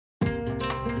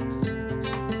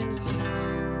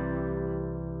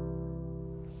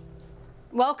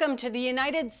Welcome to the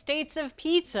United States of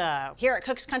Pizza. Here at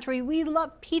Cook's Country, we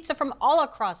love pizza from all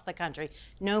across the country,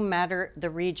 no matter the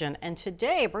region. And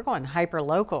today we're going hyper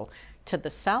local to the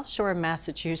South Shore of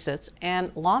Massachusetts,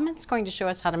 and Lawman's going to show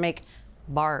us how to make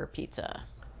bar pizza.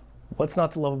 What's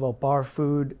not to love about bar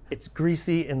food? It's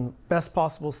greasy in the best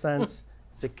possible sense.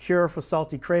 It's a cure for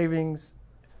salty cravings.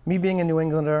 Me being a New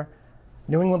Englander,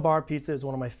 New England bar pizza is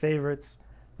one of my favorites.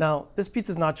 Now, this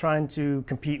pizza is not trying to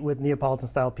compete with Neapolitan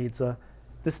style pizza.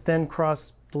 This thin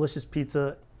crust, delicious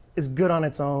pizza is good on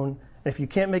its own. And if you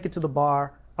can't make it to the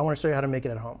bar, I want to show you how to make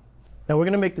it at home. Now we're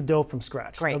going to make the dough from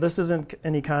scratch. Great. Now this isn't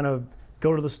any kind of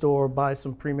go to the store, buy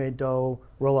some pre-made dough,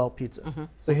 roll out pizza.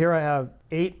 So here I have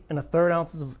 8 1/3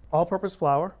 ounces of all-purpose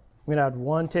flour. I'm going to add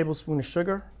 1 tablespoon of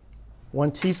sugar, 1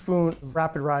 teaspoon of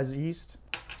rapid rise yeast.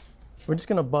 We're just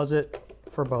going to buzz it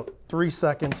for about 3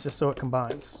 seconds just so it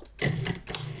combines.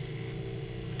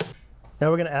 Now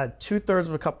we're going to add 2/3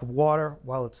 of a cup of water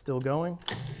while it's still going.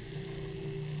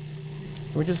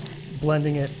 We're just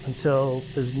blending it until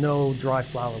there's no dry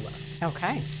flour left.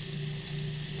 Okay.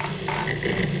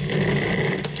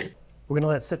 We're going to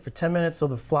let it sit for 10 minutes so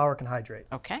the flour can hydrate.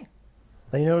 Okay.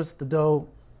 Now you notice the dough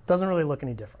doesn't really look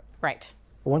any different. Right.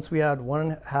 But once we add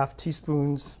 1½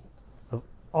 teaspoons of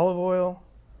olive oil,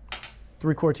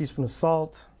 3/4 teaspoon of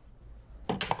salt,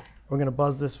 we're going to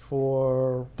buzz this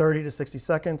for 30 to 60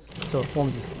 seconds until it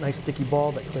forms this nice sticky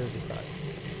ball that clears the sides.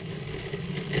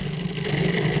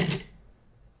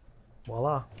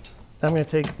 Voila. Now I'm going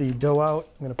to take the dough out.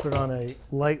 I'm going to put it on a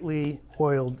lightly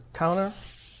oiled counter.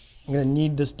 I'm going to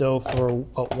knead this dough for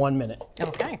about 1 minute.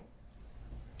 Okay.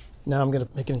 Now I'm going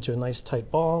to make it into a nice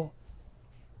tight ball.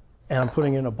 And I'm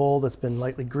putting it in a bowl that's been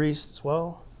lightly greased as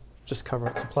well. Just cover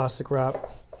it with some plastic wrap.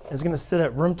 It's going to sit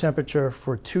at room temperature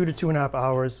for 2 to 2½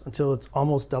 hours until it's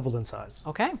almost doubled in size.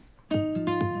 Okay.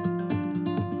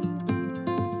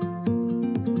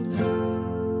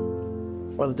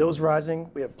 While the dough's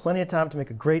rising, we have plenty of time to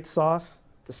make a great sauce.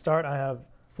 To start, I have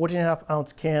 14½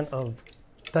 ounce can of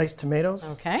diced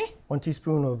tomatoes, Okay. 1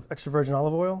 teaspoon of extra virgin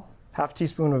olive oil, ½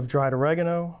 teaspoon of dried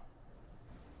oregano,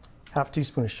 ½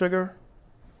 teaspoon of sugar,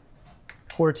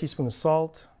 1/4 teaspoon of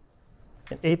salt,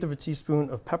 1/8 of a teaspoon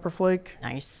of pepper flake,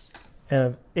 Nice.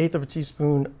 and 1/8 of a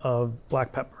teaspoon of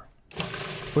black pepper.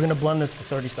 We're going to blend this for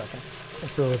 30 seconds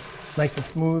until it's nice and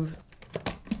smooth,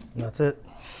 and that's it.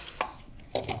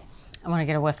 I want to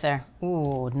get a whiff there.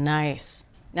 Ooh, nice.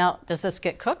 Now, does this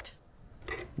get cooked?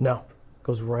 No, it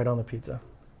goes right on the pizza.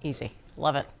 Easy.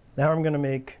 Love it. Now I'm going to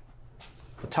make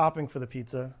the topping for the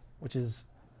pizza, which is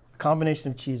a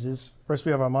combination of cheeses. First,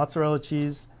 we have our mozzarella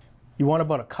cheese. You want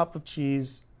about a cup of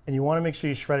cheese, and you want to make sure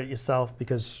you shred it yourself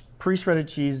because pre-shredded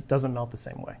cheese doesn't melt the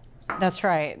same way. That's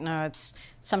right. No,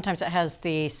 sometimes it has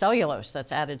the cellulose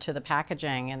that's added to the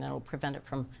packaging, and it'll prevent it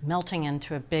from melting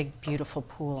into a big, beautiful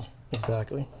pool.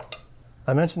 Exactly.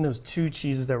 I mentioned those 2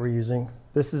 cheeses that we're using.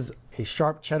 This is a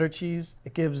sharp cheddar cheese.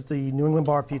 It gives the New England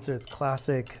bar pizza its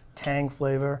classic tang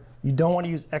flavor. You don't want to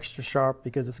use extra sharp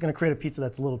because it's going to create a pizza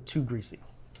that's a little too greasy.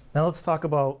 Now let's talk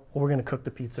about what we're going to cook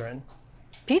the pizza in.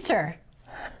 Pizza.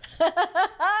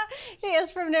 He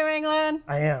is from New England.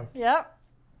 I am. Yep.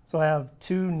 So I have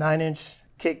 2 9-inch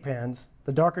cake pans.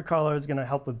 The darker color is going to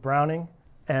help with browning.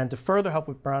 And to further help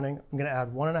with browning, I'm going to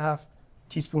add 1½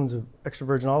 teaspoons of extra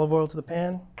virgin olive oil to the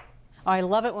pan. Oh, I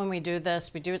love it when we do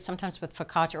this. We do it sometimes with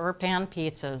focaccia or pan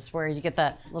pizzas where you get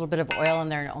that little bit of oil in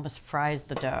there and it almost fries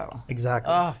the dough.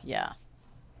 Exactly. Oh, yeah.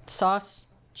 Sauce,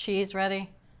 cheese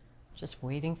ready. Just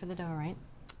waiting for the dough, right?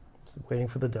 Just waiting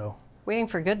for the dough. Waiting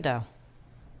for good dough.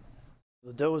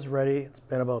 The dough is ready. It's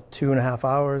been about 2½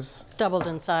 hours. Doubled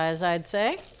in size, I'd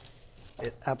say.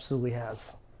 It absolutely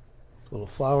has. A little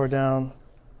flour down.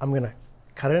 I'm going to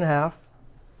cut it in half.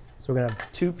 So we're going to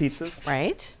have 2 pizzas.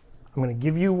 Right. I'm going to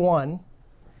give you 1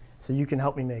 so you can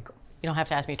help me make them. You don't have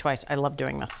to ask me twice. I love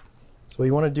doing this. So what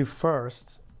you want to do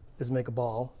first is make a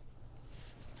ball.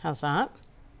 How's that?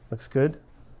 Looks good.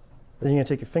 Then you're going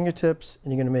to take your fingertips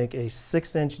and you're going to make a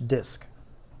 6-inch disc.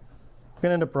 We're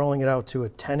going to end up rolling it out to a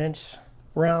 10-inch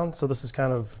round. So this is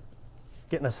kind of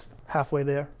getting us halfway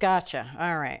there. Gotcha.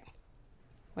 All right.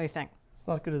 What do you think? It's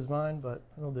not as good as mine, but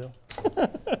it'll do.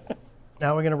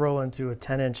 Now we're going to roll into a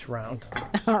 10-inch round.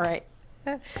 All right.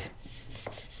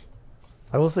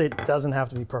 I will say it doesn't have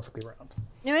to be perfectly round.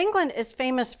 New England is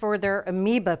famous for their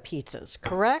amoeba pizzas,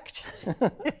 correct?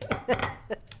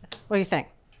 What do you think?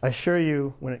 I assure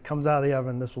you, when it comes out of the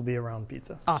oven, this will be a round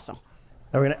pizza. Awesome.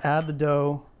 Now we're going to add the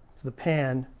dough to the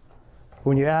pan.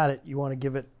 When you add it, you want to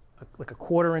give it like a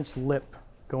 1/4-inch lip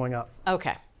going up.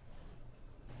 Okay.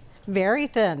 Very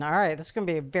thin. All right, this is going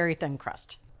to be a very thin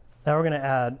crust. Now we're going to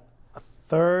add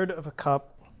 1/3 of a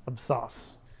cup of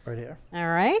sauce. right here. All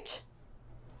right.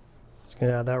 Just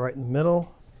gonna add that right in the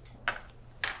middle.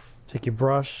 Take your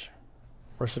brush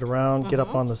it around, get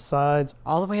up on the sides.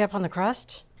 All the way up on the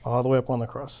crust? All the way up on the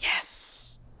crust.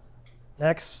 Yes.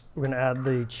 Next, we're gonna add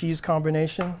the cheese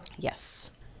combination. Yes.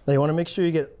 Now you wanna make sure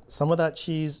you get some of that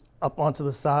cheese up onto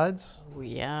the sides. Oh,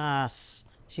 yes.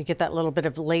 So you get that little bit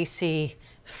of lacy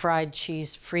fried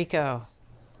cheese frico.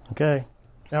 Okay,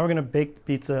 now we're gonna bake the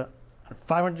pizza at a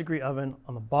 500-degree oven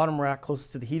on the bottom rack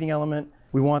closest to the heating element.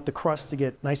 We want the crust to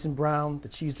get nice and brown, the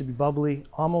cheese to be bubbly,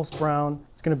 almost brown.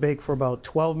 It's gonna bake for about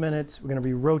 12 minutes. We're gonna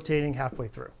be rotating halfway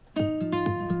through.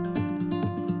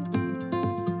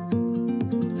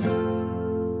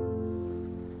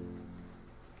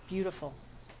 Beautiful.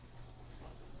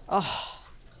 Oh.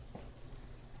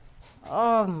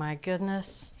 Oh my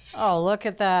goodness. Oh, look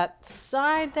at that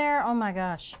side there. Oh my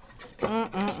gosh.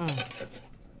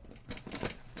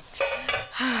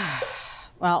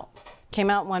 Well, came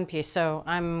out in one piece, so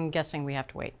I'm guessing we have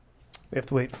to wait. We have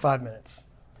to wait 5 minutes.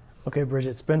 Okay, Bridget,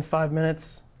 it's been 5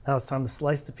 minutes. Now it's time to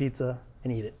slice the pizza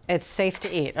and eat it. It's safe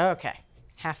to eat. Okay.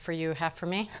 Half for you, half for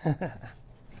me.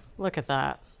 Look at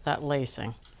that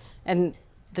lacing. And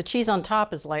the cheese on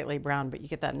top is lightly brown, but you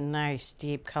get that nice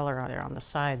deep color on there on the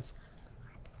sides.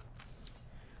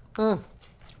 It's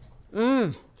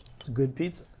a good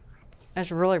pizza.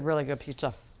 It's really, really good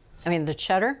pizza. I mean, the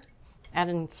cheddar,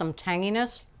 adding some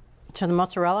tanginess to the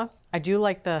mozzarella. I do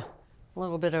like the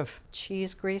little bit of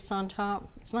cheese grease on top.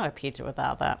 It's not a pizza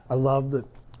without that. I love the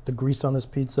grease on this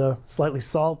pizza. Slightly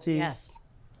salty. Yes.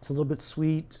 It's a little bit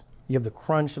sweet. You have the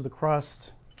crunch of the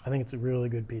crust. I think it's a really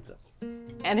good pizza.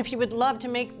 And if you would love to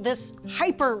make this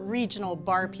hyper-regional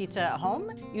bar pizza at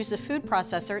home, use the food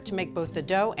processor to make both the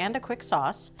dough and a quick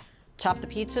sauce. Top the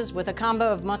pizzas with a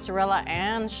combo of mozzarella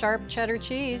and sharp cheddar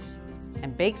cheese,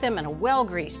 and bake them in a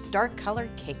well-greased,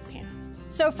 dark-colored cake pan.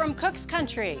 So from Cook's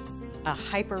Country, a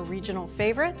hyper-regional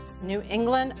favorite, New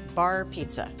England bar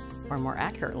pizza, or more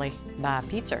accurately, bar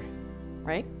pizza,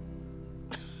 right?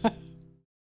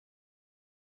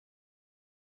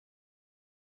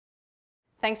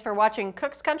 Thanks for watching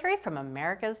Cook's Country from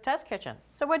America's Test Kitchen.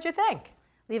 So what'd you think?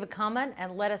 Leave a comment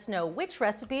and let us know which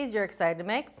recipes you're excited to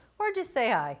make, or just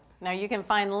say hi. Now you can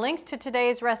find links to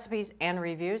today's recipes and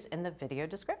reviews in the video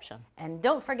description. And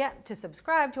don't forget to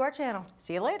subscribe to our channel.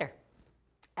 See you later.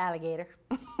 Alligator.